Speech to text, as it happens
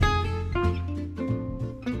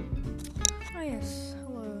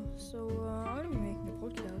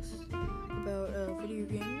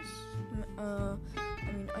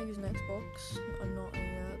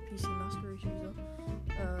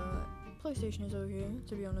PlayStation is over here.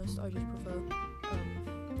 To be honest, I just prefer,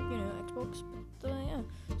 Xbox. But yeah,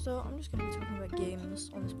 so I'm just gonna be talking about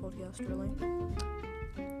games on this podcast, really.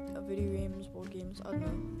 Video games, board games, I don't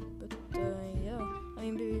know. But yeah, I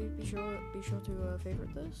mean, be sure to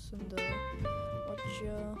favorite this and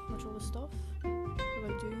watch all the stuff that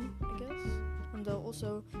I do, I guess. And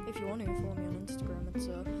also, if you want to follow me on Instagram, it's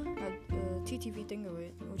at TTV-Dingo,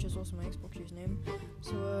 which is also my Xbox username.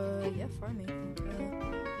 So yeah, find me.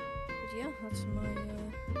 But yeah, that's my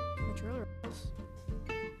trailer.